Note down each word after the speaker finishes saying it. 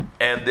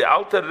And the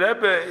Alter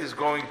Rebbe is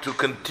going to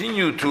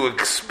continue to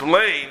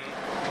explain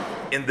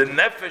in the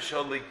Nefesh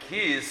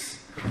Halikis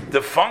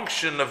the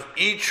function of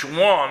each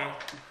one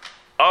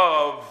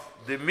of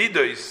the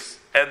Midos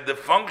and the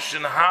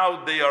function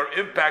how they are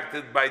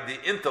impacted by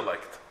the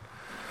intellect.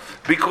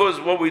 Because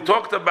what we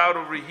talked about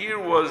over here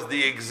was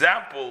the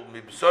example,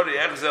 Mibsori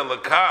Echze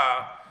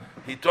Laka,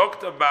 he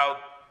talked about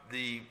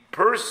the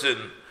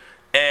person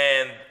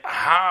and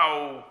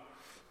how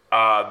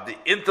the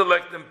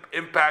intellect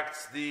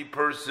impacts the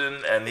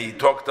person, and he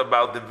talked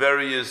about the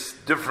various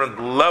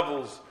different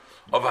levels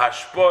of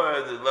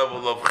hashpoah, the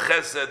level of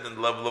chesed and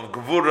the level of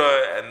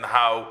gevura, and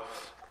how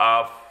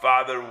a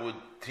father would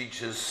teach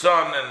his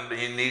son, and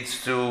he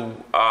needs to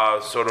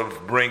sort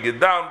of bring it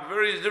down,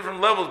 various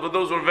different levels, but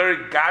those were very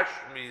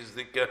gashmis,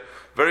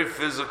 very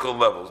physical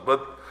levels.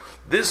 But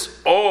this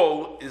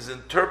all is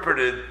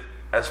interpreted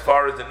as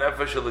far as the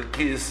Nefesh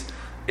Halikis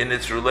in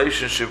its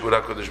relationship with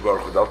HaKadosh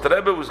Baruch Hu. The Alter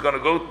Rebbe was going to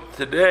go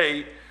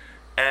today,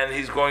 and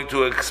he's going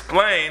to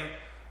explain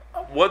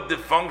what the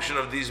function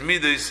of these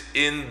midas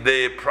in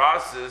the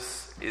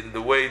process, in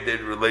the way they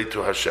relate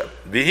to Hashem.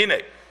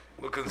 Vihine,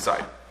 look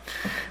inside.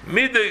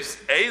 Midas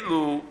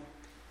elu,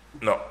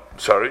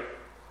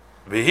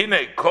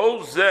 Vihine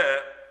kol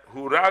zeh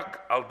hurak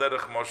al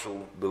derech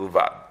moshel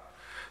bilvad.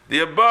 The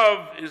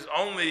above is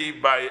only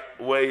by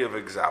way of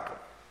example.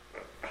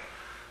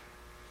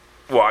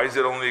 Why is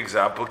it only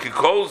example?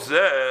 Because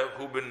that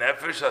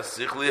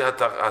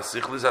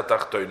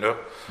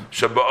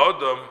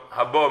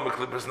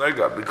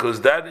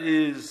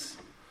is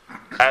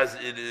as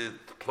it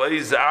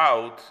plays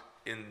out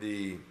in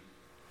the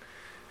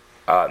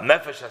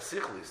nefesh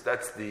hasichlis.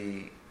 That's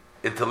the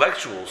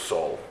intellectual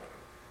soul,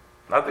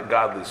 not the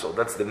godly soul.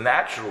 That's the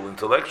natural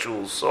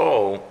intellectual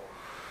soul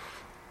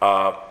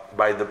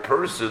by the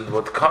person.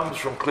 What comes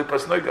from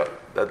klipas nega?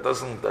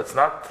 That's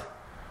not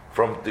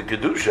from the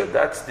Kedusha,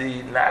 that's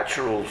the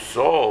natural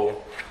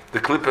soul, the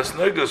Klippas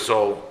Nega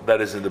soul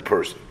that is in the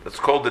person. That's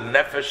called the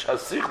Nefesh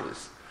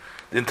HaSichlis,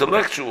 the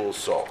intellectual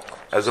soul,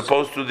 as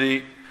opposed to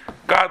the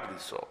godly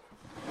soul.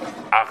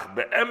 Ach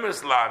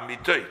be'emes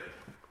la'amitoi,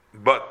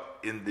 but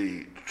in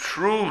the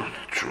truth,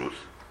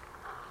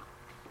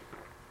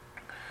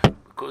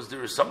 because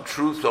there is some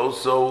truth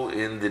also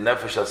in the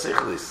Nefesh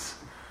HaSichlis,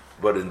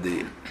 but in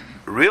the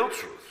real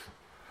truth,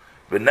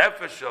 when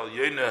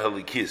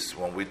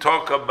we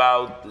talk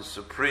about the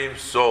supreme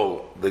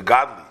soul, the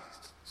godly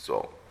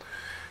soul,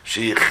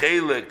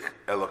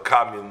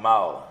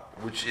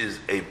 which is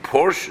a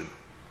portion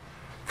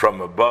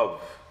from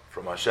above,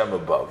 from Hashem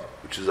above,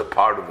 which is a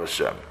part of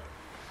Hashem.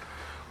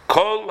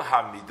 Kol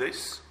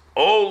hamidis,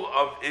 all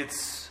of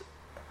its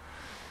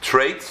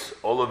traits,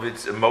 all of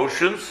its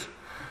emotions,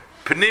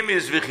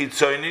 pnimis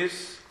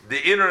v'chitzonis,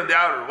 the inner and the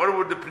outer. What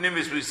were the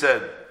pnimis we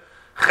said?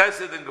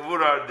 Chesed and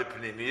Gevura are the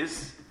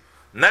pnimis.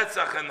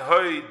 Netzach and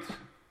Hoid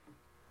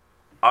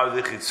are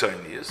the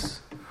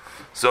Chitzonius.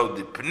 So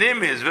the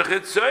Pnimis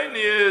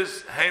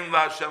v'Chitzonius heim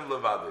laHashem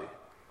levadi.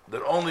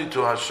 They're only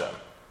to Hashem.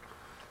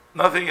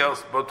 Nothing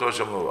else but to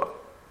Hashem levadi.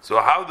 So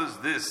how does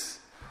this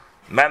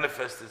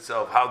manifest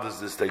itself? How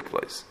does this take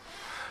place?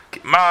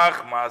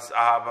 Machmas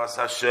ahavas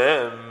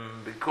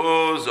Hashem,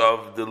 because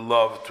of the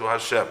love to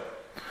Hashem.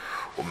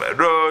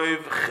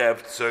 Umeroiv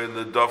cheftzoi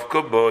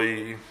ledovka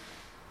boi,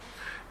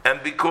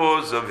 and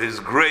because of his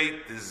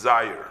great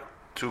desire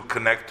to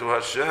connect to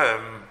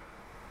Hashem,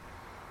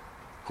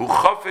 who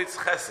chafetz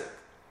chesed.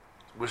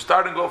 We're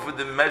starting off with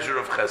the measure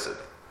of chesed.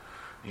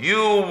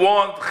 You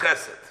want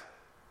chesed.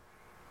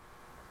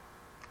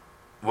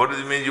 What does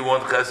it mean you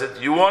want chesed?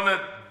 You want to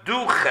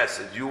do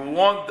chesed. You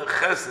want the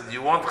chesed.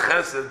 You want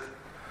chesed.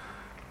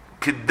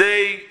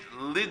 Kidei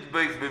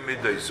lidbeik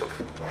b'midaisov.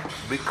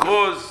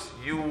 Because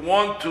you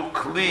want to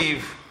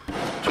cleave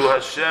to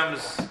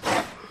Hashem's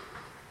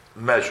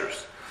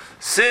measures.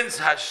 Since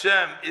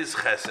Hashem is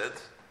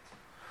chesed,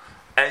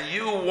 and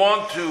you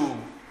want to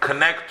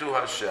connect to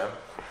Hashem,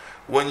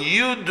 when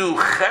you do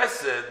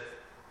chesed,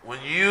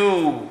 when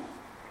you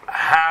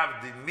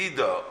have the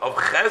midah of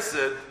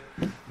chesed,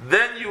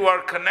 then you are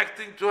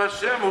connecting to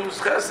Hashem who's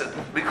chesed.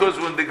 Because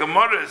when the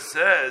Gemara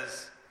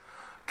says,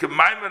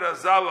 K'maymer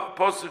azal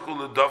ha'posik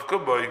u'ledovka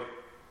boi,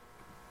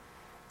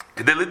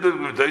 k'dei lidbek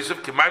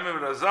b'midoisov,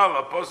 K'maymer azal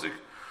ha'posik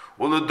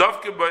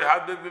u'ledovka boi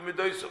hadbek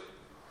b'midoisov.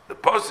 The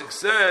posik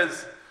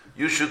says,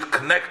 you should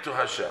connect to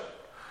Hashem.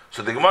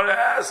 So the Gemara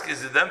asks,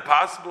 is it then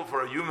possible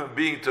for a human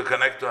being to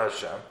connect to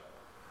Hashem?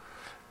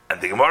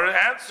 And the Gemara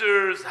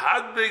answers,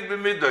 Hadbeg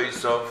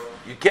b'midoisov.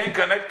 You can't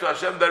connect to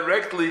Hashem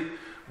directly,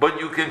 but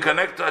you can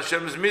connect to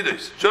Hashem's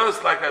midos.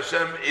 Just like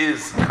Hashem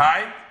is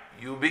kind,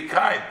 you be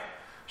kind.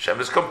 Hashem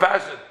is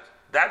compassionate.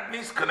 That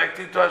means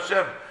connecting to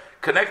Hashem.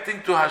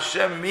 Connecting to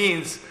Hashem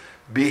means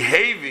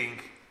behaving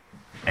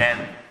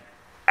and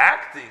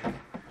acting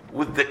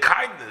with the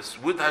kindness,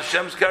 with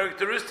Hashem's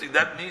characteristic.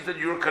 That means that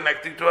you're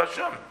connecting to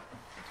Hashem.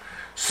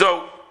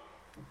 So,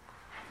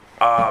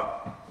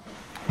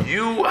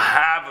 you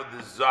have a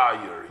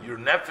desire, your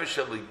Nefesh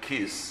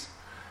Halikis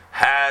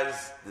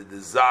has the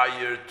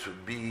desire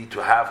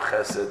to have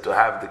chesed, to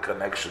have the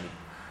connection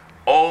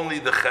only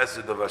the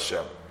chesed of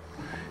Hashem.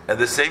 And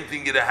the same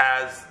thing, it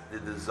has the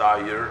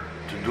desire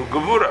to do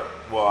gevura.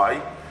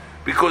 Why?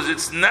 Because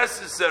it's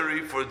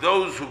necessary for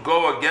those who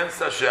go against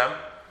Hashem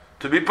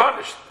to be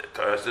punished.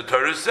 As the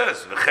Torah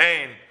says,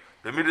 v'chein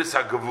b'midas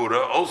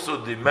ha'gevura,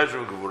 also the measure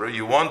of gevura,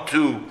 you want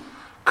to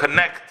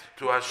connect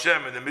to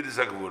Hashem in the midas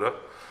ha'gevura,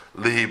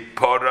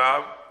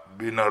 lihipara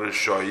bin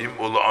harishoyim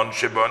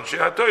u'la'anshe b'anshe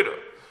ha'torah,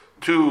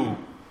 to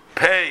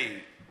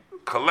pay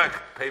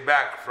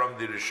back from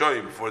the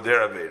rishoyim for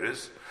their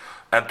averis,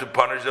 and to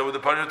punish them with the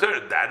punishment of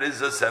Torah. That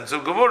is a sense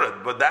of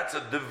gevura, but that's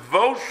a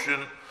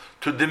devotion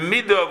to the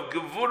midah of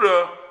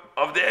gevura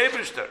of the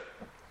Eibishter.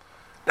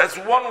 That's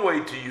one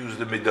way to use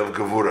the midah of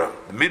gevura.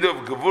 The midah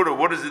of gevura,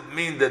 what does it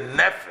mean? The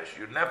nefesh,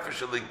 your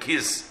nefesh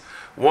alikis,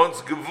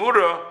 wants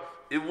gevura.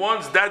 It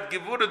wants that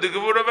gevura, the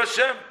gevura of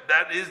Hashem.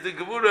 That is the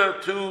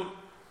gevura to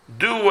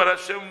do what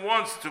Hashem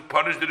wants, to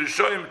punish the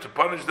rishoyim, to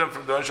punish them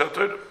from the Anshe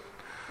Torah.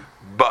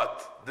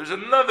 But there's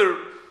another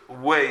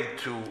way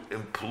to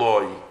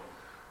employ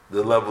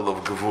the level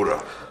of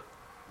gevura.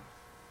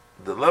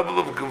 The level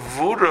of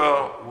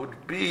gevura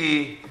would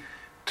be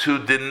to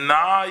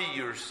deny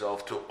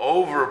yourself, to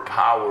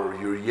overpower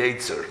your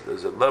yetzer.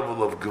 There's a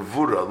level of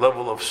gevura, a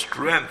level of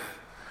strength.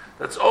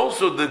 That's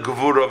also the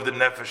gevura of the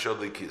nefesh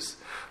alikis.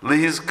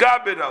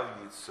 Lihizgaber al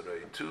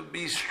yitzrei, to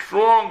be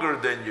stronger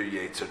than your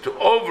yetzer, to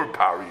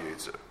overpower your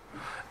yetzer.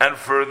 And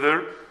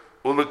further,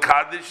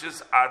 ulekadish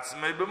es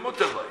atzmei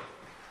b'mutalei,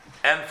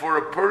 and for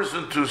a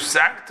person to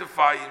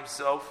sanctify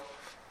himself,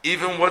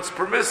 even what's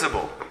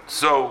permissible.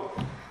 So,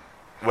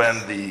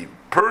 when the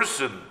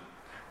person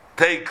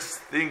takes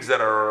things that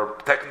are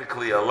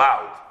technically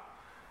allowed,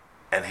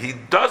 and he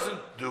doesn't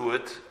do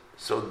it,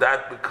 so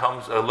that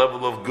becomes a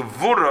level of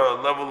gevura,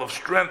 a level of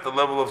strength, a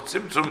level of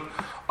tzimtzum,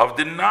 of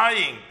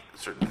denying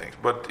certain things.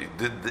 But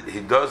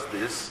he does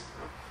this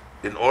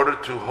in order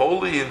to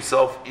holy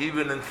himself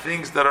even in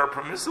things that are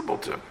permissible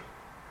to him.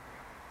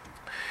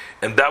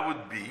 And that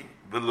would be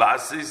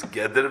v'lasis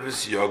geder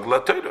v'siyog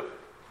la'torah.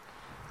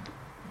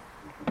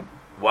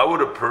 Why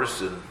would a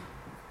person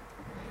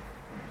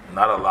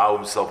not allow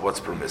himself what's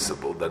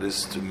permissible? That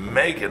is to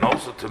make, and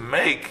also to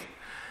make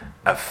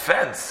a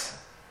fence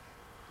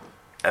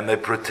and a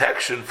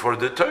protection for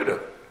the Torah,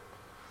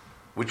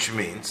 which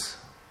means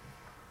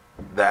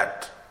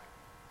that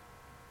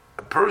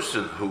a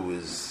person who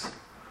is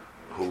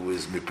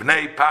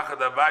mipnei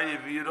pachad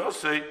avaye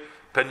v'yirosei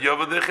pen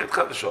yovadechet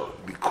chadashol,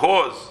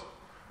 because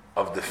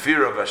of the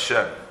fear of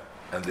Hashem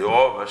and the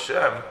awe of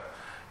Hashem,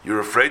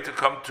 you're afraid to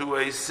come to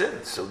a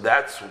sin. So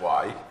that's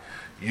why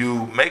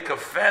you make a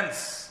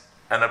fence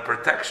and a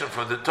protection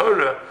for the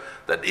Torah,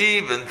 that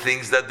even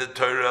things that the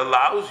Torah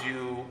allows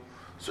you,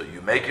 so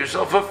you make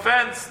yourself a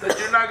fence that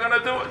you're not going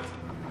to do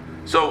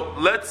it. So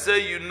let's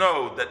say you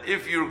know that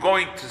if you're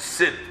going to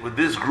sit with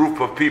this group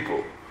of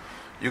people,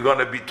 you're going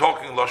to be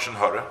talking Lashon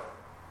Hara,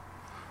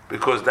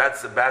 because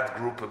that's a bad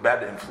group, a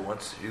bad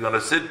influence. You're going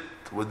to sit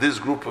with this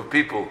group of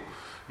people,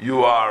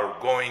 you are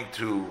going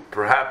to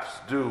perhaps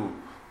do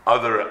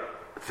other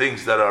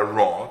things that are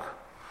wrong.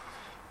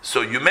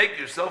 So you make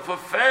yourself a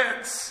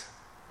fence.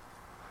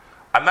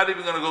 I'm not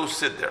even going to go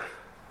sit there.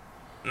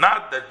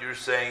 Not that you're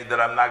saying that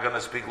I'm not going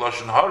to speak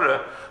Lashon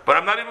Hara, but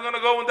I'm not even going to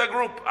go in that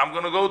group. I'm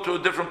going to go to a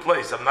different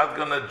place. I'm not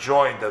going to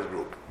join that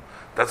group.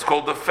 That's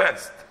called the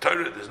fence.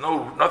 There's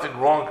nothing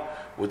wrong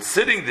with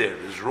sitting there.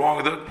 There's wrong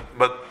with it,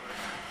 but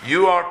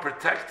you are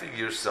protecting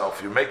yourself.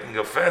 You're making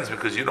a fence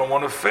because you don't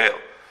want to fail.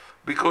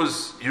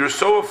 Because you're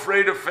so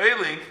afraid of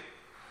failing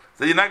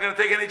that you're not going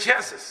to take any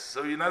chances.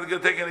 So you're not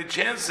going to take any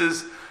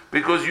chances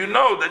because you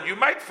know that you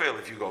might fail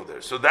if you go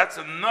there. So that's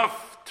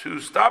enough to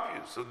stop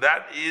you. So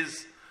that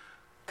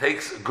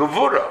takes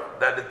gevura,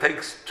 that it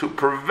takes to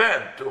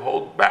prevent, to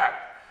hold back.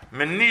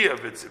 Meniya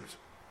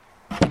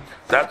v'tzimtzum.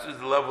 That is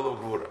the level of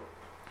gevura.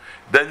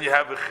 Then you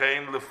have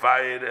v'chein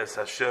l'fayir es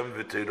Hashem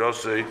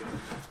v'teirosei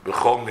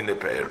b'chol minei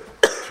pe'er,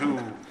 to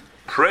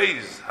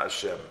praise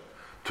Hashem,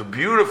 to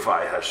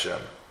beautify Hashem,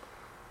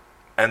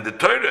 and the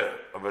Torah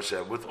of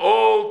Hashem with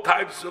all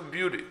types of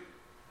beauty.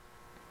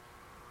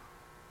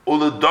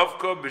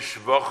 Uledovka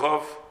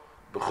b'shvachov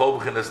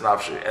b'chol b'chinas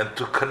nafshi, and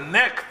to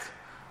connect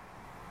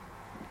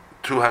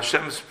to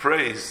Hashem's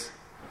praise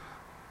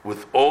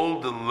with all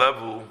the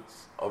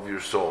levels of your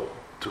soul,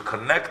 to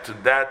connect to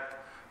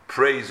that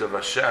praise of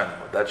Hashem,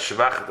 that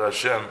shvach to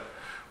Hashem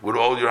with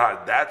all your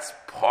heart. That's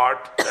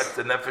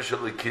the nefesh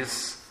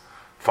alikis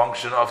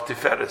function of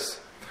Tiferes.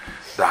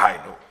 The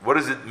Hainu. What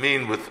does it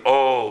mean with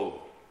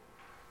all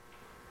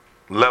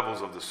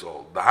levels of the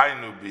soul? The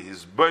Hainu be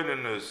his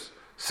boinenus,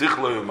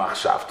 sichlo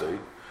machshavtoi.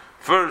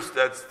 First,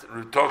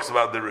 that talks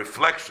about the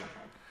reflection,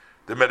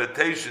 the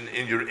meditation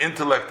in your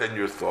intellect and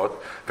your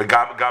thought,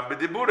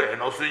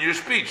 and also in your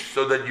speech,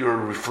 so that you're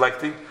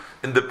reflecting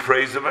in the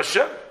praise of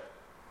Hashem.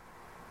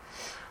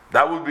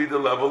 That would be the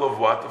level of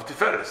what? Of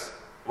Tiferes.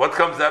 What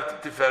comes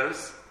after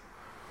Tiferes?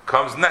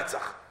 Comes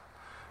Netzach.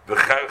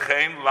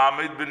 V'chein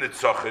lamed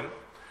b'nitzochin,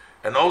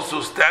 and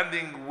also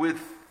standing with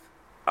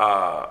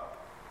the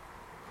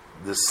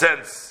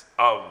sense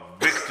of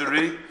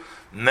victory,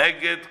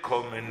 Neged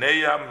kol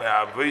mineya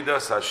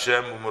me'avodas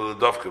Hashem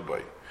u'meladovke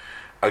boy.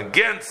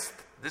 Against,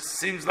 this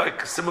seems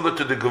like similar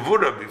to the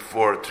Gevura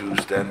before to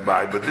stand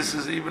by, but this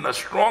is even a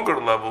stronger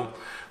level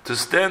to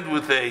stand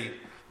with a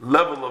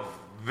level of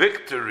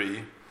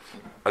victory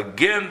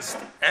against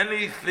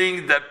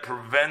anything that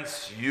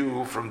prevents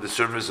you from the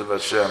service of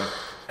Hashem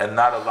and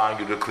not allowing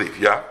you to cleave.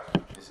 Yeah?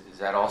 Is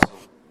that also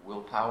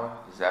willpower?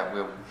 Is that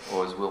will,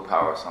 or is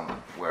willpower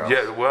somewhere else?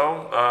 Yeah,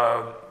 well,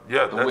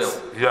 yeah, the that's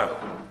will. Yeah,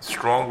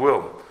 strong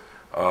will.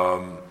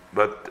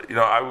 But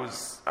I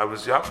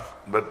was young,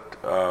 but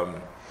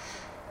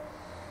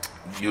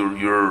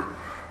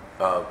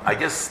I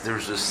guess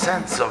there's a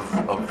sense of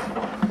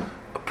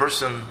a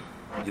person,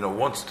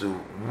 wants to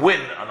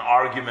win an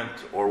argument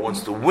or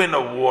wants to win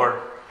a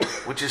war,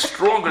 which is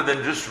stronger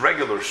than just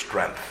regular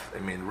strength. I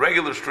mean,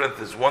 regular strength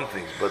is one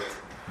thing, but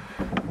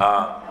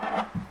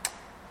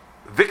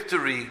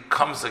victory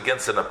comes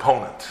against an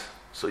opponent.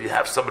 So you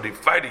have somebody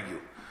fighting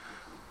you.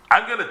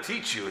 I'm going to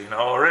teach you,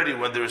 already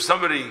when there's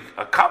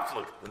a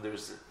conflict,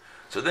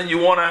 so then you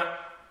want to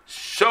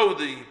show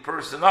the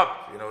person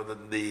up,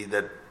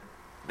 that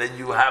then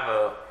you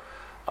have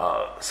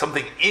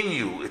something in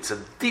you. It's a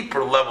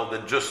deeper level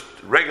than just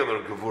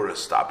regular gevura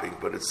stopping,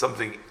 but it's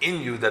something in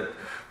you that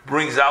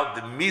brings out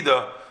the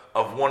midah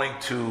of wanting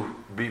to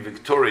be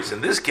victorious.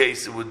 In this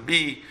case, it would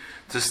be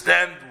to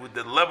stand with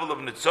the level of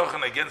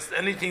nitzochen against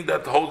anything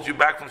that holds you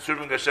back from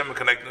serving Hashem and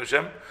connecting to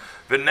Hashem.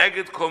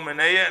 V'neged kol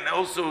meneya, and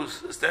also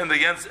stand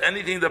against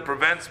anything that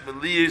prevents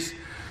meliyis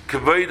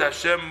kavod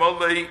Hashem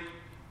molei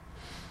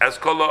as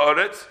kol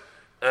haaretz,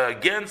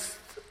 against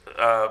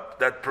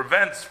that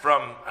prevents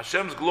from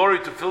Hashem's glory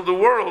to fill the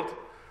world.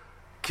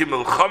 Ki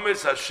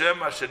milchames Hashem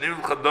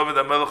ashenim David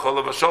HaMelech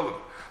olav hashalom.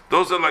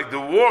 Those are like the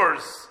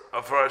wars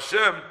for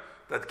Hashem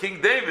that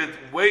King David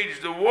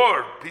waged a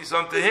war, peace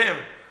unto him.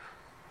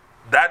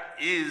 That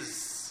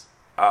is,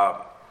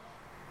 I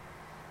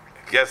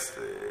guess,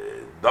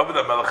 David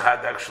HaMelech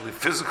had actually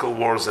physical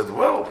wars as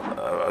well.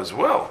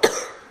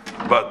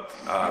 But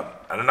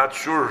I'm not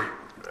sure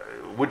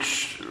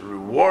which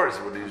wars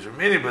what he's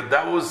meaning, but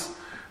that was,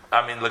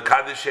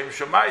 Lekadesh Shem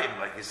Shemayim,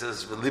 like he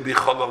says, Libi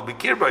Cholal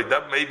B'kirbay.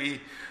 That may be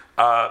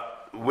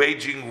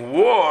waging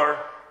war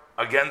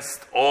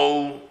against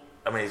all.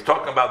 He's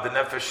talking about the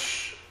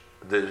nefesh,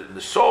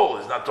 the soul.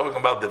 He's not talking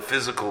about the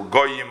physical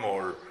goyim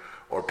or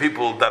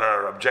people that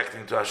are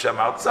objecting to Hashem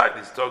outside.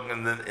 He's talking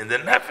in the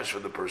nefesh for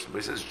the person.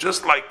 But he says,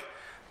 just like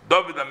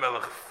David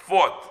HaMelech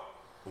fought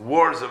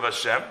wars of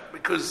Hashem,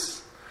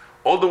 because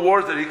all the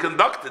wars that he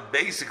conducted,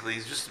 basically,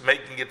 he's just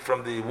making it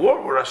from the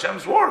war where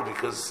Hashem's war,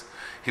 because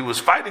he was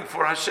fighting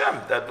for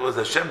Hashem. That was,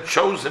 Hashem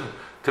chose him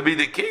to be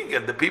the king,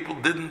 and the people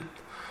didn't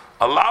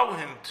allow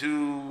him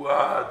to,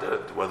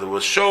 whether it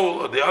was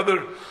Shaul or the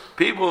other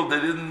people, they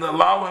didn't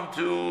allow him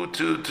to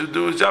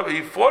do his job.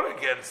 He fought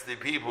against the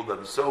people.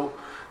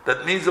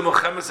 That means the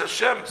Melchemes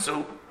Hashem.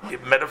 So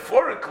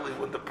metaphorically,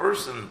 when the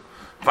person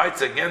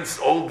fights against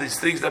all these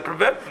things that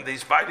prevent him,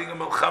 he's fighting a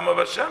Melchem of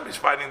Hashem. He's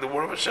fighting the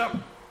war of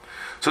Hashem.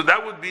 So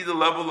that would be the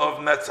level of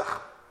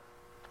Netzach.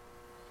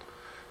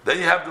 Then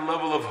you have the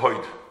level of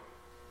Hoid.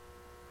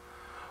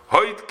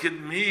 Hoid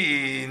can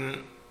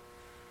mean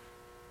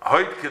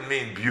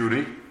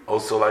beauty,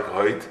 also like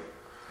Hoid.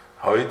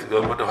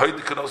 But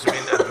Hoid can also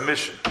mean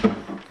admission.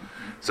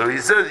 So he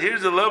says,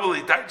 here's the level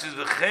he touches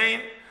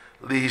v'chein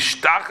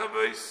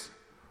lihishtachavos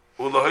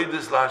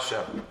u'lahoidis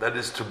laHashem. That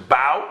is to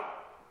bow,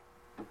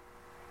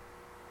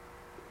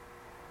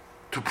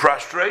 to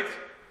prostrate,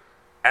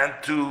 and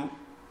to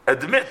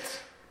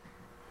admit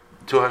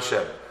to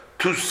Hashem,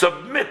 to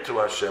submit to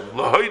Hashem,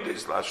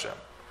 lahoidis laHashem.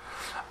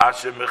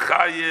 Asher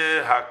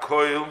mechaye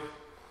hakoil,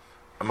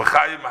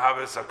 mechaye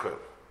mahaves hakoil.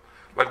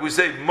 Like we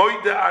say,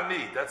 moide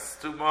ani. That's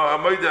to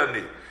moide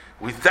ani.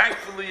 We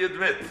thankfully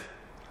admit.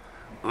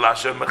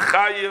 Lasher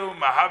mechaye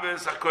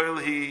mahaves hakoil.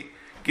 He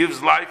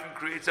gives life and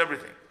creates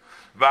everything.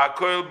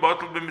 Va'hakoil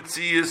bottle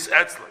b'mitzias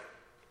etzle,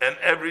 and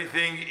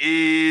everything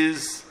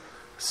is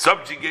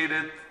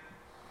subjugated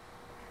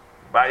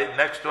by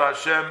next to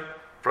Hashem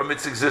from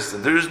its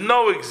existence. There is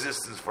no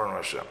existence for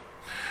Hashem.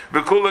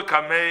 V'kula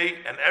kamei,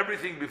 and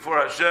everything before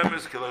Hashem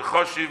is kilei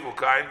choshiv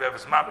u'kain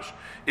v'efes mamish,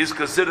 is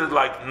considered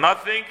like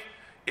nothing.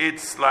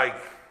 It's like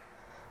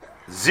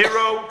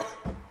zero.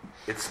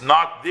 It's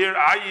not there.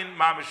 Ayin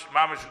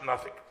mamish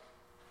nothing.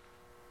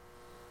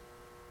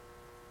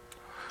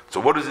 So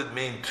what does it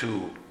mean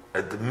to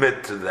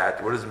admit to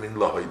that? What does it mean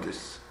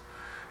lahoidis?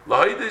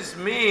 Lahoidis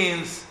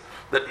means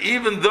that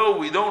even though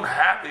we don't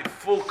have a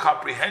full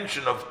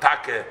comprehension of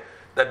take,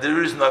 that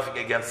there is nothing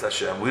against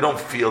Hashem, we don't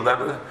feel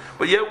that,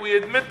 but yet we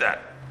admit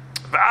that.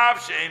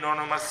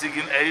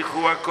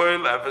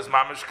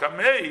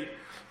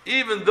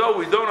 Even though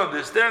we don't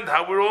understand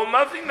how we're all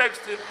nothing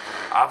next to Him,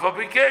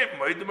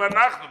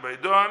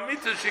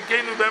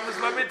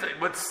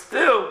 but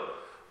still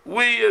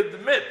we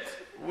admit,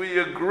 we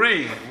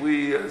agree,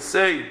 we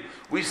say,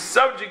 we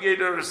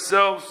subjugate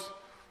ourselves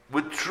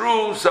with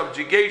true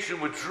subjugation,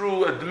 with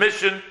true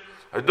admission,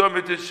 that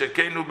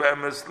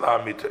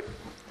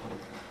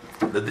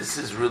this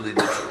is really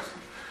the truth.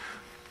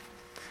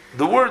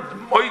 The word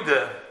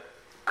moida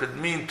could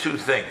mean two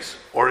things,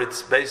 or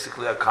it's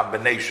basically a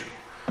combination.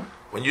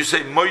 When you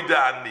say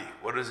moida ani,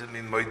 what does it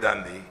mean moida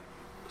ani?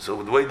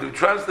 So the way to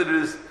translate it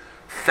is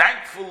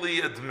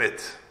thankfully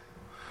admit.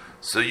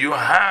 So you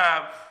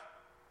have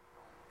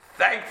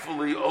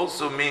thankfully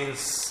also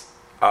means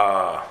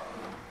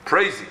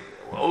praising.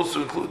 It will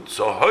also include.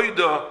 So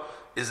hoida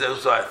is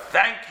also a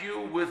thank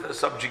you with a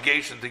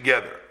subjugation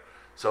together.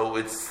 So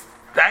it's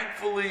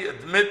thankfully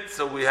admit.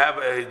 So we have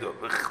a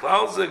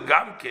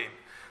hoida.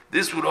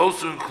 This would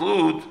also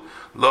include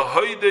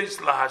lahoides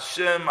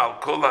lahashem al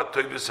kol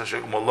hatoivus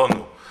hashem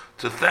molonu,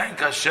 to thank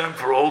Hashem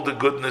for all the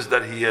goodness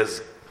that He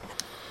has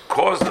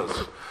caused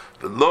us.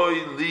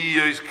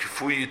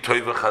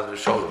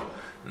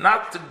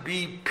 Not to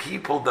be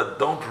people that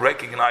don't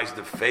recognize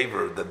the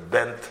favor that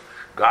bent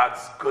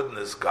God's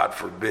goodness, God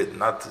forbid,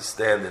 not to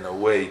stand in a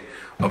way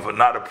of a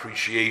not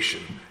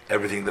appreciation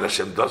everything that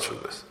Hashem does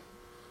for us.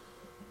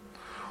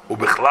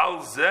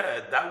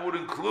 That would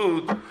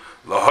include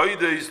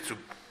lahoides to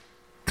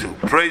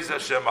praise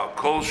Hashem al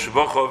kol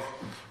shvachov,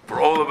 for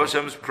all of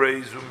Hashem's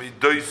praise,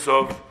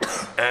 umidoisov,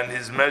 and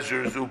His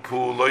measures,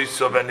 upu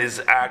loisov, and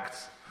His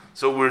acts.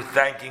 So we're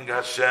thanking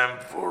Hashem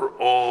for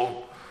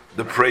all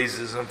the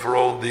praises and for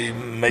all the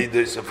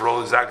meidos and for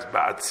all His acts,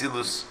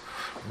 ba'atzilus,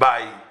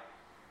 by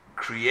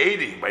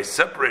creating, by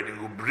separating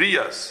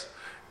ubrias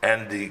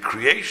and the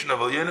creation of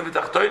Aliyonu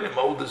v'tachtoinim,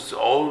 all this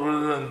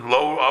over and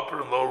lower,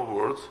 upper and lower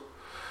worlds,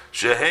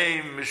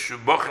 sheheim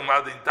mishubachim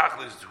adin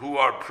tachlis, who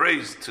are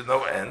praised to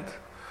no end,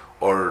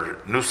 or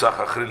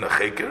nusach achrin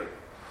acheker,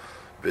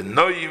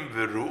 v'noyim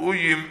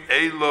v'ru'uyim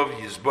elov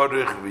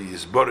yizborich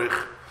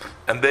v'yizborich,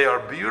 and they are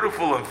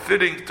beautiful and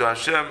fitting to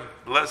Hashem.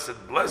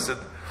 Blessed, blessed.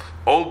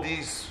 All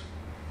these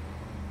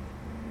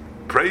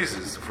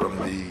praises from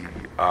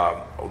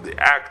all the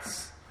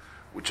acts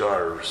which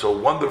are so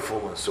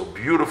wonderful and so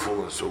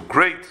beautiful and so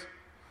great,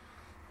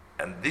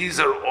 and these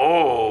are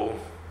all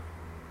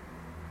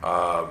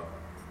v'moloshin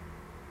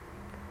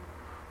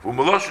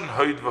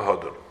hoid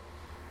v'hodor,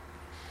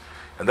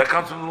 and that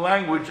comes from the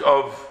language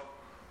of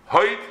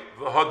hoid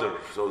v'hodor.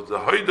 So the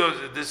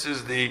hoidos, this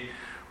is the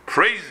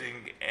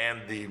praising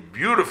and the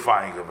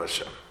beautifying of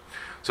Hashem.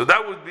 So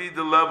that would be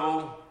the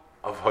level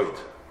of hoid.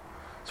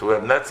 So we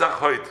have netzach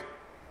hoid,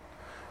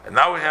 and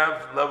now we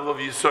have level of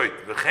yisoid.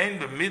 V'chein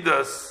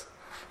b'midas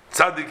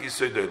tzadik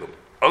yisoid olam.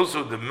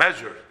 Also the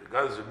measure, the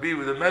God would be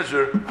with the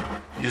measure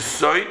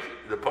yisoid.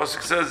 The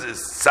pasuk says is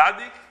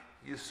tzadik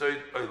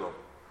yisoid olam.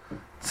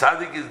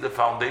 Tzadik is the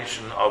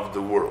foundation of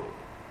the world,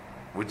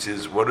 which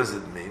is, what does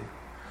it mean?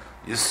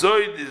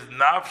 Yisoid is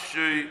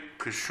nafshay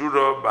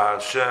keshura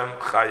b'Hashem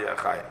chaya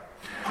chayim.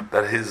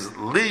 That his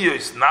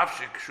liyos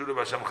nafshay keshura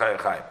b'Hashem chaya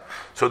chayim.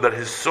 So that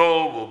his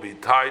soul will be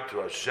tied to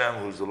Hashem,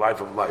 who is the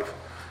life of life.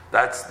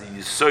 That's the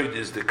yisoid,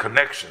 is the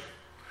connection.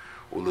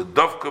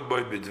 Uledovka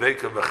boy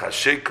b'dveika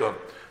v'chasheka,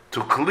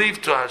 to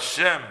cleave to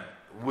Hashem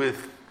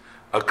with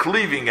a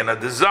cleaving and a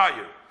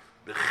desire.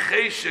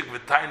 B'cheshek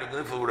v'tainuk,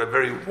 with a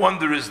very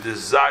wondrous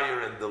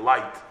desire and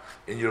delight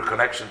in your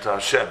connection to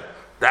Hashem.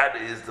 That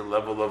is the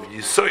level of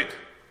yisoid.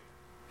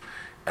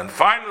 And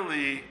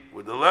finally,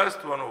 with the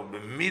last one, will be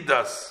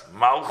midas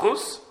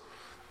malchus,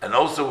 and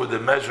also with the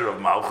measure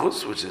of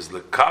malchus, which is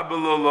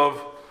lekabel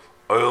of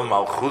oil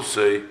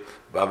malchusei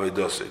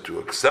b'avedosei, to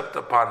accept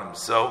upon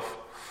himself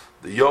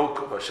the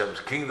yoke of Hashem's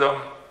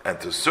kingdom and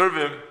to serve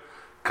Him,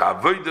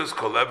 ka'avodas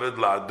kol eved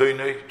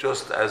la'adonai,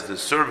 just as the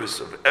service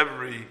of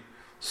every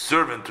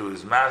servant to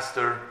his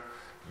master,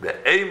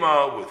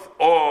 be'ema, with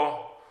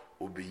awe,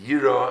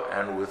 ubiyira,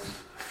 and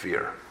with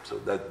fear. So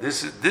that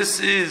this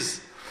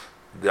is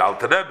the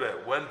Alter Rebbe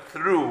went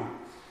through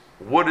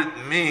what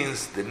it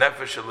means, the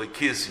Nefesh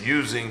Elokis,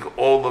 using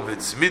all of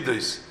its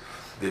midos,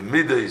 the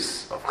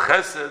midos of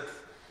Chesed,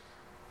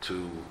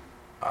 to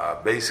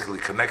basically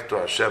connect to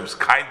Hashem's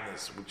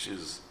kindness, which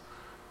is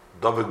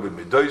Dovek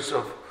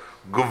b'midosav.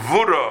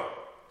 Gevura,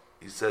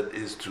 he said,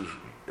 is to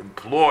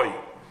employ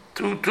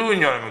two in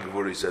Yonim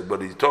Gevura, he said,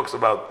 but he talks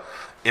about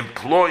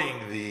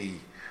employing the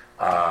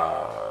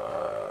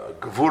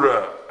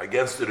Gevura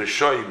against the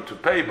Rishoyim to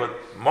pay, but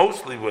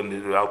mostly when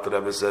the Alter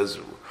Rebbe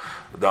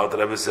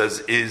says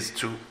is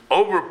to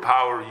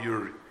overpower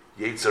your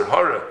Yetzer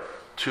Hara,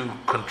 to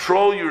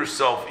control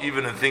yourself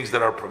even in things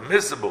that are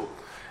permissible.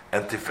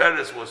 And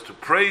Tiferes was to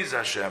praise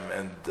Hashem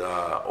and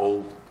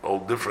all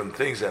different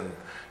things, and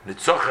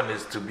Nitzochen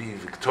is to be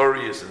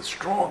victorious and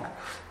strong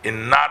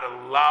in not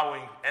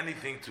allowing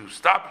anything to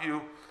stop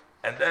you.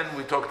 And then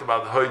we talked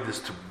about Hoyd is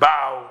to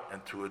bow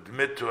and to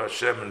admit to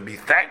Hashem and be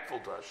thankful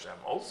to Hashem,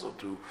 also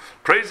to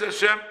praise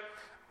Hashem.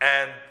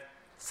 And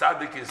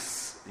Tzaddik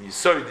is,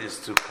 Yisoid is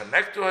to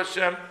connect to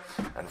Hashem.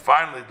 And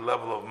finally, the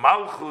level of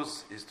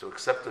Malchus is to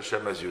accept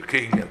Hashem as your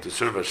king and to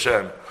serve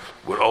Hashem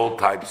with all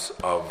types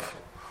of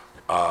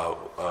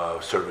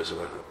service.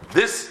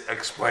 This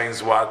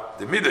explains what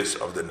the midas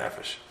of the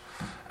nefesh.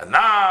 And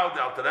now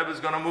the Alter Rebbe is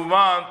going to move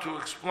on to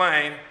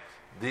explain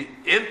the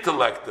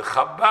intellect, the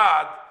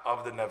Chabad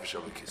of the Nefesh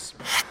Elokis.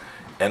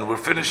 And we're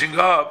finishing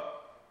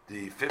up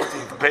the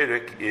 15th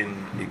Perek in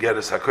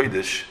Igeres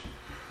HaKodesh,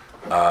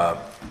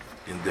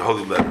 in the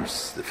Holy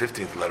Letters, the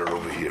 15th letter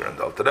over here, and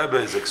the Alter Rebbe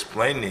is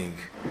explaining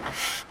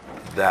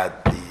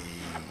that the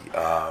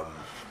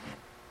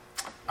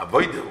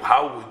avodah,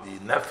 how the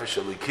Nefesh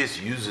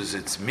Elikis uses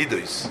its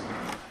midos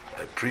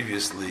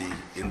previously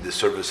in the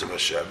service of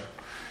Hashem,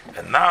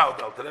 and now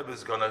the Alter Rebbe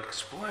is going to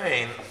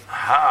explain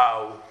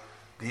how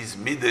these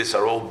midos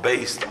are all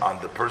based on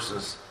the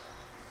person's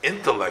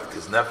intellect,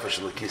 his Nefesh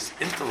Elikis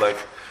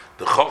intellect,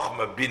 the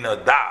Chochmah Bina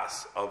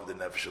Das of the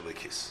Nefesh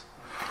Elikis.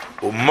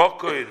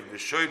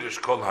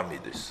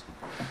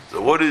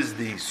 So what is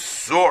the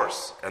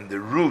source and the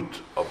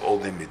root of all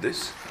the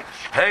midos?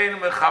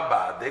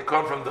 They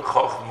come from the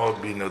Chochmah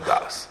Bina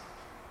Das.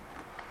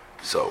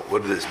 So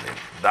what does this mean?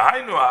 The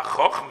level of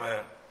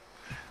Chochmah,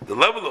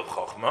 level of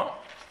Chochmah,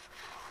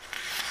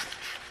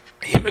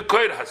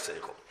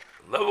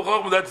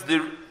 that's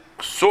the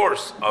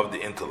source of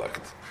the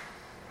intellect.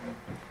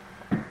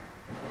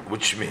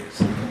 Which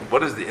means, what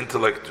does the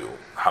intellect do?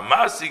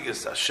 Hamasig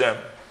is Hashem,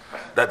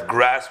 that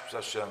grasps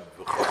Hashem,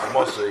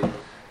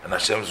 and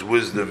Hashem's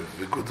wisdom,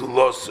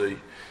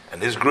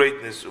 and His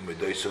greatness,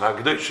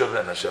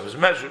 and Hashem's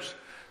measures.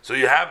 So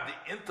you have the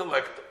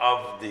intellect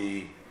of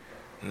the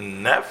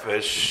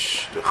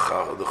Nefesh, the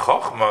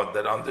Chochmah,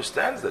 that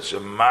understands that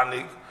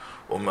Shemanig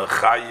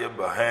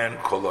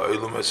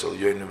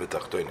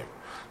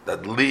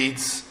that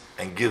leads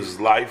and gives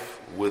life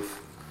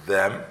with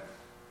them,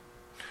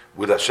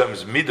 with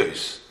Hashem's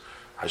midos.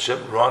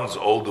 Hashem runs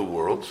all the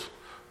worlds,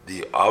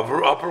 the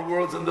upper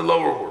worlds and the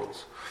lower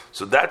worlds.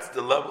 So that's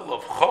the level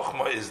of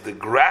Chochmah, is the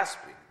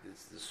grasping.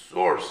 It's the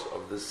source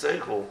of the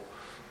seichel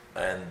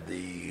and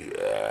the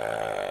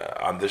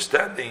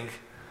understanding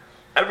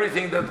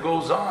everything that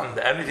goes on,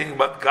 anything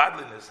about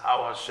godliness,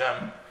 how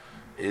Hashem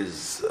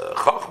is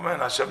Chochmah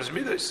and Hashem's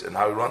midos, and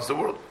how He runs the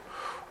world.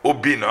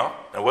 Ubina,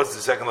 and what's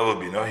the second level of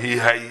Bina?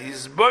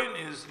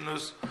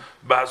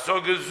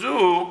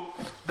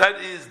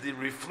 That is the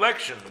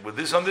reflection with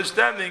this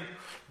understanding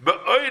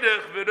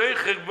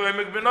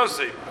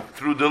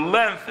through the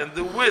length and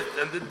the width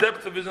and the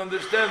depth of his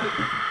understanding.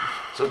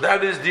 So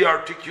that is the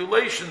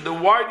articulation, the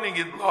widening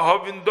it,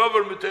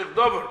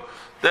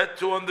 that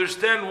to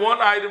understand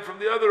one item from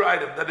the other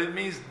item, that it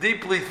means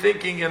deeply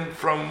thinking and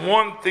from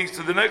one thing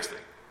to the next thing.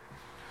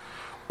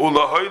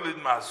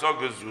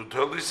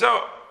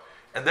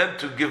 And then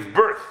to give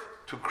birth,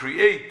 to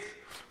create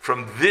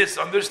from this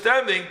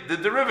understanding the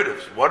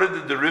derivatives. What are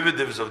the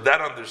derivatives of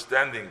that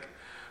understanding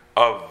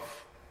of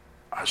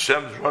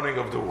Hashem's running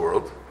of the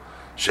world?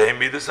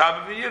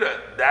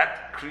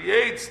 That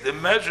creates the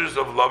measures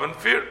of love and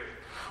fear.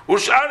 And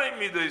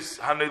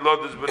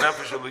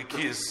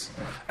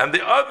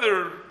the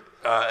other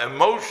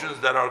emotions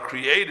that are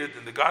created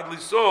in the godly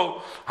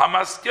soul,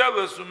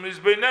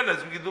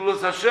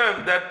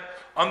 that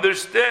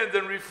understand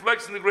and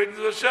reflects in the greatness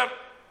of Hashem.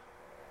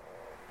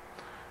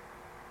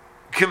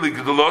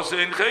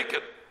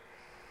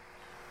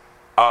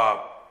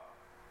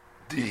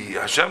 The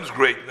Hashem's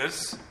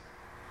greatness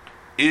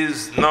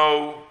is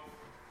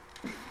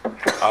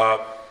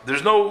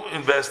there's no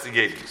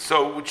investigating.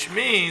 So, which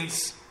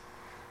means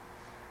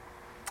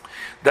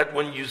that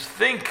when you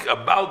think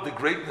about the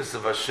greatness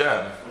of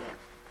Hashem,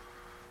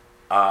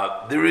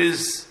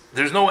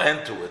 there's no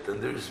end to it,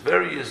 and there's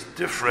various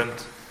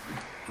different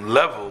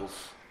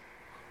levels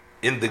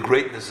in the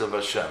greatness of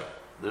Hashem.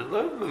 There's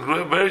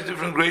various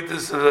different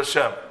greatness of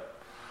Hashem.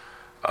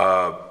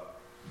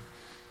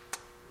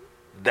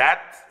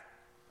 That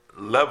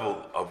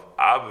level of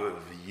Ava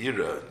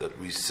V'yira that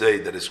we say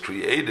that is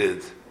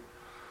created,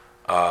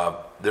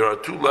 there are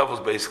two levels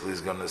basically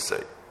he's going to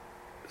say.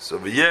 So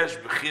V'yesh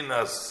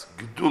B'chinas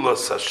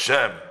Gedulas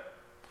Hashem.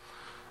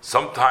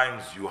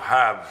 Sometimes you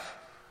have,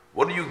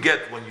 what do you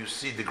get when you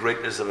see the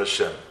greatness of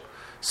Hashem?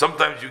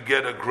 Sometimes you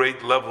get a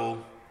great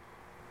level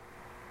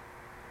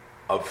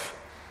of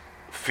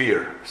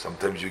fear.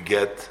 Sometimes you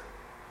get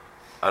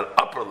an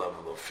upper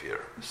level of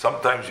fear.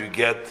 Sometimes you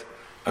get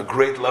a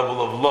great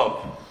level of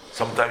love.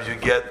 Sometimes you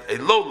get a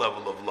low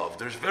level of love.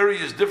 There's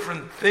various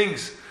different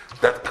things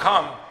that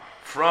come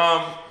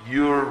from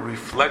your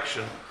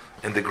reflection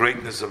in the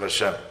greatness of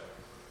Hashem.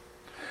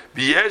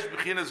 B'yesh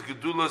b'chinas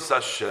gedulas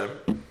Hashem.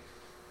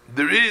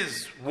 There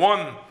is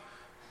one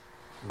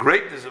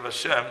greatness of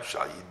Hashem,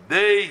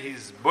 sha'yidei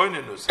his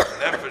boinenus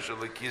nefesh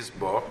elikis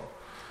bo,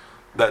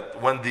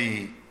 that when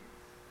the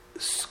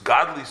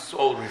godly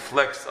soul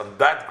reflects on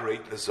that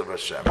greatness of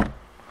Hashem,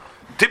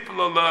 it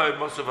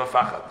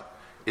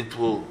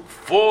will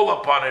fall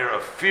upon her a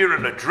fear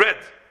and a dread.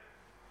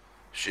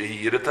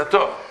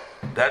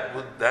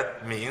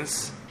 That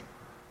means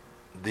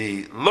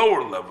the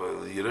lower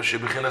level,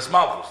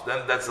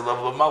 then that's the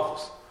level of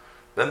Malchus.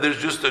 Then there's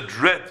just a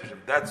dread.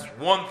 That's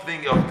one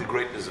thing of the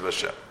greatness of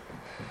Hashem.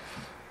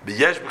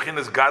 B'yesh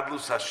b'chinas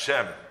gadlus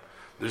Hashem.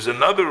 There's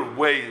another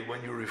way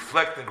when you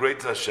reflect the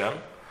greatness of Hashem.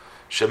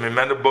 From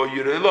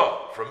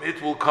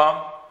it will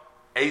come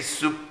a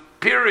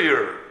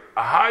superior,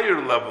 a higher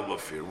level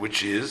of fear,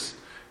 which is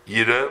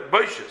Yira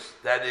Boishus.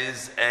 That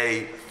is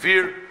a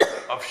fear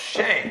of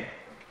shame.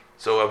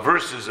 So a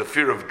versus a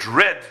fear of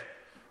dread,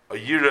 a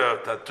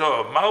yira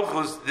tato of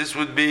malchus, this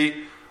would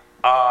be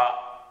a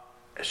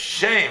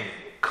shame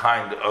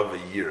kind of a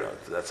yira.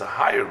 That's a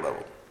higher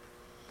level.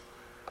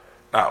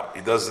 Now,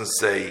 he doesn't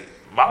say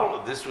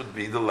mal. This would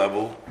be the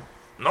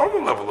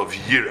normal level of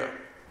yira.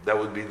 That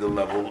would be the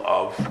level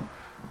of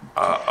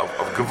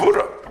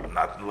gevura,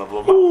 not the level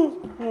of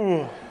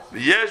malchus.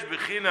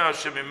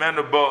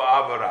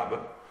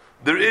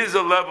 There is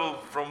a level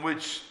from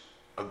which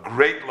a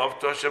great love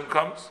to Hashem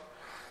comes.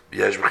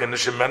 There is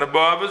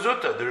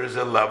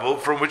a level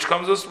from which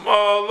comes a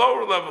small,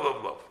 lower level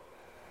of love.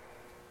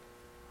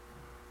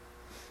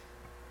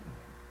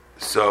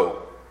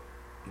 So,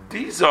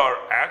 these are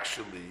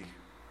actually,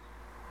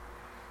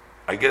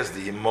 I guess,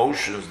 the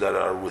emotions that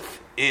are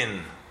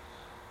within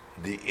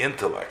the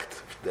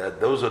intellect. That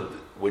those are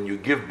when you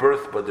give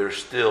birth, but they're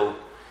still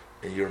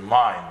in your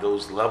mind.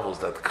 Those levels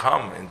that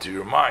come into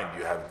your mind.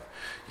 You have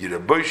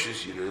Yireh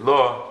Boishis, Yireh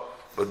Law.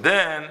 But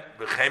then,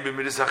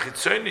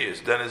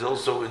 then is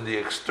also in the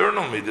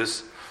external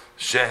midas,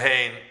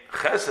 shehein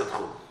chesed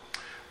chul.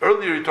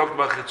 Earlier you talked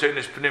about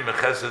chitzonius pnim and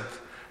chesed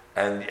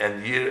and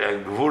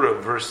gevura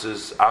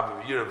versus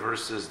aviv yira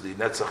versus the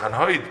netzach and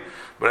hoid.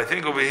 But I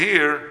think over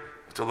here,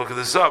 to look at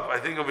this up, I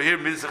think over here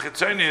midas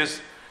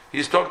chitzonius,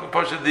 he's talking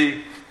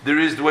partially there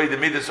is the way the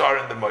midas are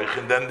in the moich,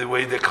 and then the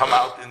way they come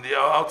out in the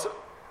outside.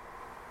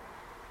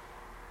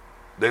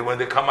 When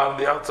they come out on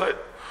the outside.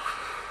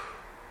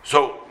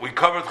 So we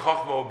covered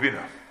Chochmah or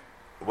Bina.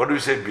 What do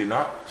we say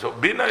Bina? So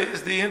Bina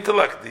is the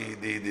intellect, the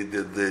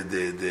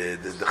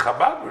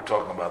Chabad we're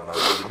talking about now.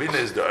 So the Bina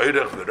is the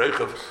Eirech, the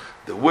Reichav,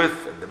 the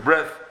width and the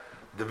breadth,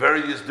 the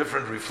various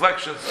different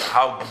reflections,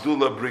 how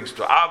Gedula brings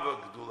to Ava,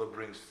 Gedula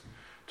brings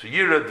to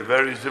Yira, the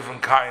various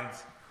different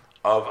kinds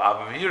of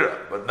Ava and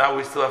Yira. But now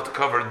we still have to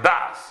cover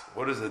Das.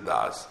 What is the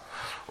Das?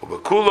 In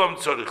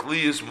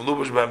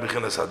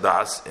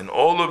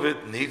all of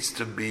it needs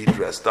to be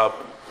dressed up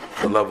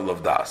the level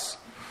of Das.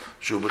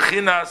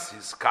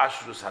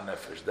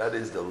 That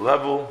is the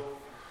level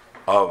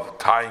of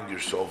tying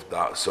yourself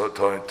down. So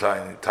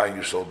tying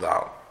yourself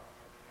down.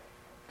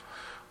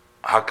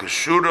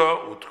 Hakashura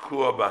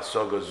utkua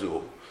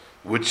basagazu,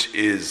 which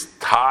is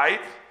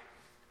tied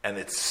and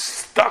it's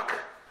stuck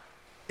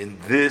in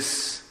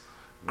this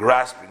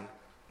grasping.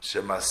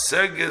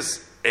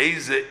 Shemaseges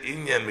eze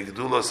inyan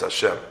migdulas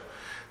Hashem,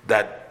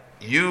 that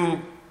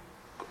you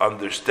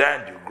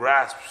understand, you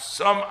grasp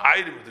some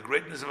item of the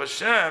greatness of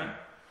Hashem.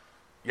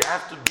 You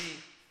have to be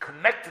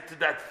connected to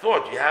that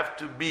thought. You have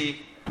to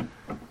be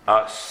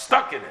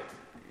stuck in it.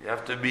 You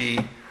have to be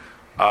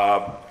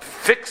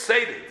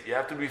fixated. You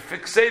have to be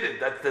fixated.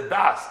 That's the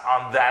das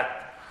on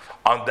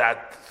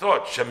that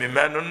thought.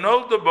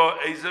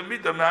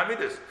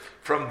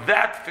 From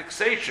that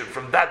fixation,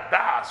 from that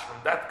das,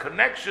 from that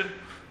connection,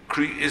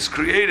 is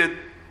created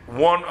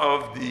one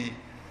of the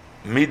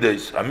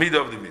midas, a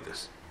midah of the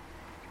midas.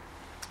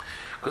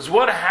 Because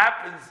what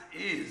happens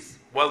is,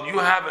 well, you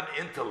have an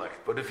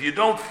intellect, but if you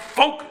don't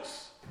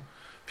focus,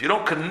 if you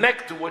don't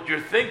connect to what you're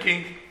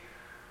thinking,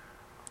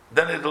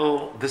 then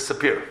it'll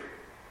disappear.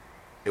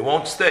 It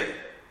won't stay.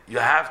 You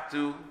have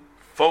to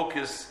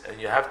focus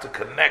and you have to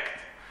connect.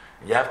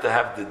 And you have to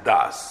have the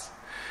das.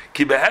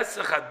 Because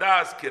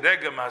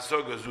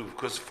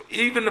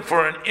even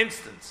for an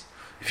instance,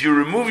 if you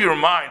remove your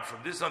mind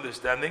from this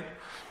understanding,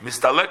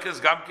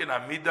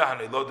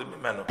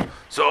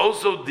 so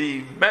also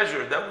the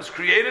measure that was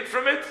created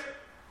from it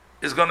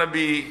is going to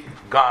be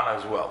gone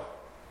as well.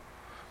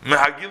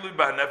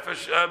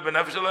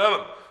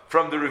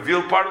 From the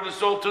revealed part of the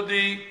soul to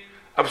the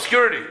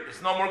obscurity,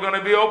 it's no more going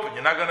to be open.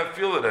 You're not going to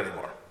feel it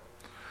anymore.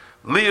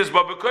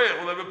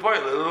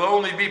 It'll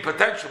only be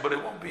potential, but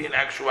it won't be in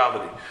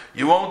actuality.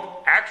 You won't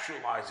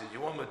actualize it.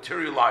 You won't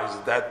materialize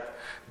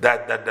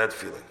that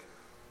feeling.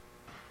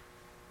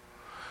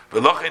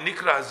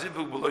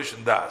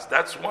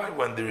 That's why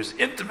when there is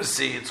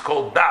intimacy, it's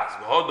called das.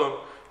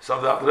 Some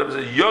of the Rebbe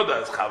says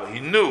Yoda is Chava. He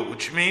knew,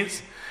 which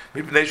means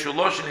is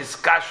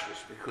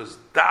kashrus, because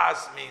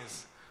das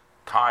means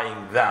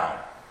tying down.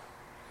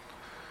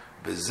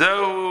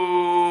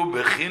 Bezehu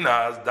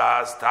bechinas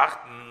das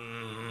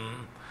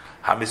tachten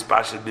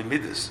hamispashel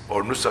b'midas,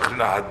 or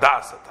nusachrina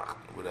hadas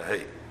tachten with a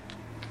hay.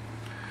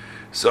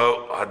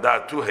 So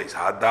hadas, two hays,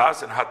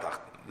 hadas and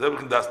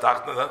hatachten. Das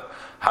tachten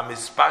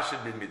hamispashel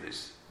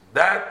b'midas.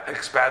 That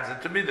expands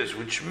into midas,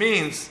 which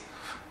means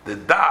the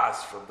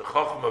das from the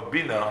Chochmah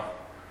Bina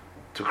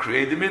to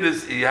create the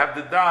midas. You have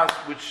the das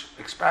which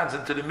expands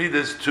into the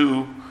midas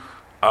to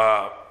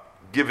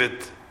give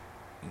it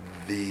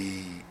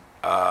the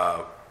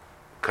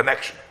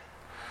connection.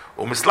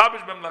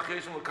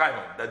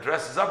 That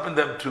dresses up in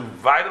them to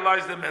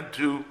vitalize them and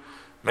to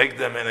make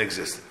them in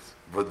existence.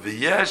 But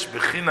v'yesh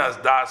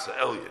b'chinas das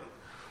elyon,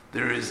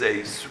 there is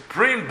a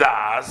supreme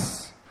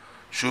das,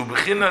 shu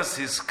b'chinas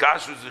his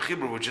kashrus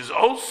v'chibur, which is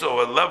also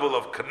a level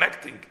of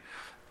connecting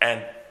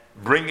and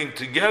bringing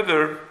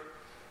together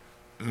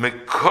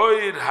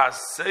mekoid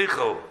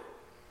haseichel,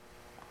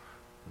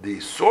 the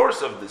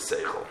source of the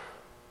seichel,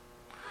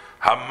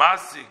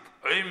 hamasik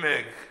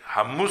oimeg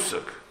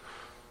hamusak,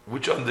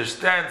 which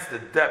understands the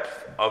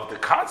depth of the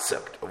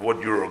concept of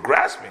what you're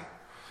grasping.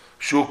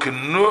 So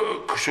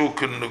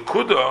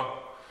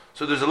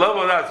there's a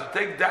level of that. To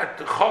take that,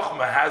 the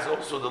Chokhmah has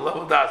also the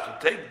level of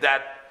that. To take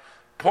that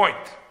point,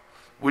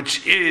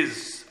 which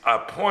is a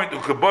point,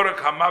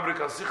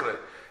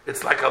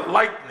 it's like a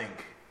lightning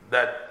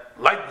that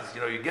lightens,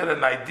 you get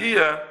an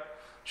idea,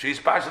 she's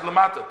pashat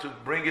lamata, to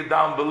bring it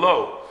down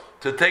below,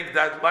 to take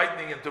that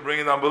lightning and to bring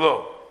it down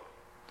below.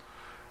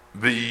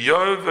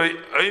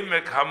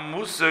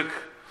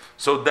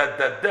 So that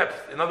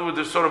depth, in other words,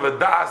 there's sort of a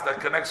das that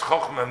connects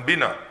Chokhmah and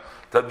Bina,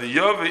 that the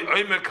Yovei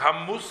Oimek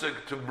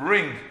HaMusik, to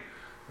bring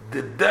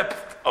the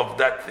depth of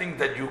that thing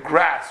that you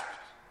grasped,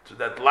 to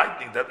that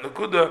lightning, that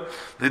Nakuda,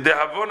 the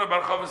Dehavona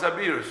Bar Chavas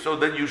Abir, so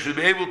that you should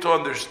be able to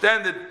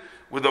understand it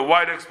with a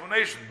wide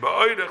explanation,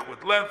 Ba'oirech,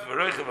 with length,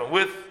 V'reichev, and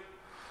width,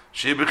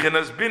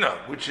 Shebechinas Bina,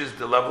 which is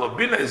the level of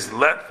Bina, is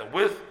length and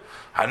width,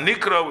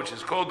 Hanikra, which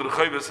is called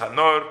Rechoves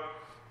Hanor,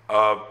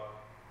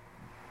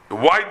 the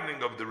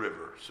widening of the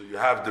river. So you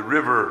have the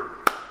river,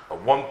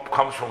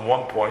 comes from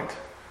one point,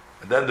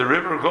 and then the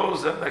river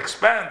goes and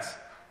expands.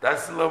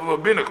 That's the level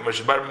of Bina,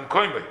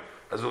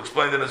 as we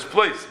explained in his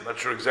place. I'm not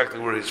sure exactly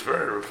where he's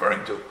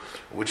referring to,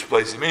 which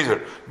place he means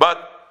here.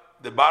 But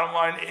the bottom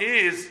line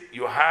is,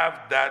 you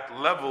have that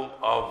level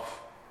of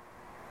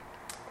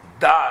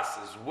das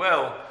as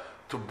well,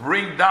 to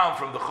bring down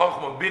from the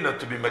Chokhmah Bina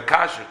to be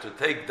Mekasher, to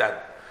take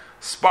that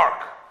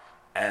spark,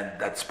 and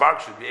that spark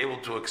should be able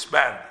to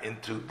expand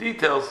into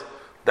details.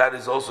 That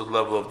is also the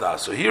level of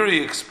das. So here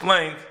he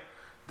explained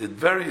the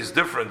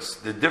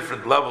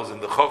different levels in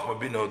the Chokhmah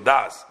Bina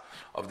das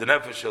of the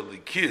Nefesh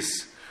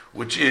Elikis,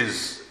 which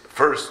is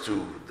first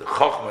to the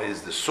Chokhmah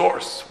is the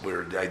source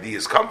where the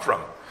ideas come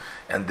from,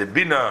 and the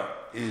Bina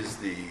is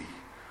the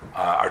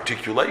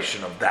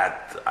articulation of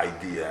that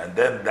idea, and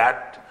then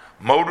that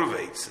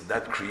motivates, and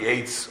that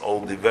creates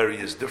all the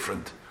various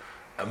different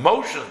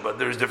emotions. But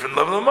there's different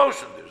level of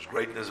emotion. There's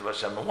greatness of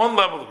Hashem on one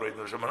level,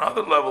 greatness of Hashem on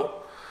another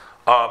level.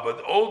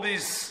 But all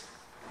these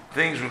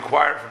things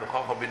required from the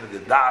Chokhmah Bina, the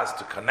das,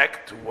 to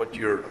connect to what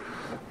you're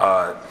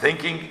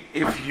thinking.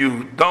 If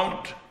you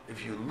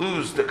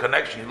lose the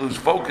connection, you lose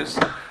focus,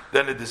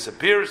 then it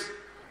disappears.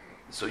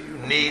 So you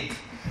need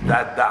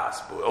that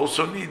das. But we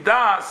also need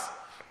das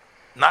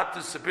not to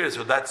disappear.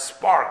 So that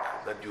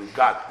spark that you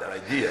got, that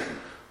idea,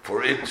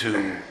 for it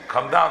to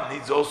come down,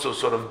 needs also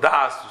sort of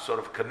das to sort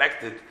of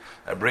connect it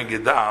and bring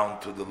it down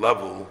to the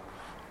level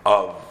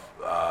of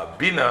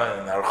Bina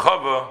and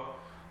Archava,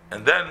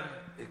 and then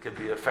it can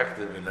be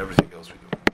effective in everything else we do.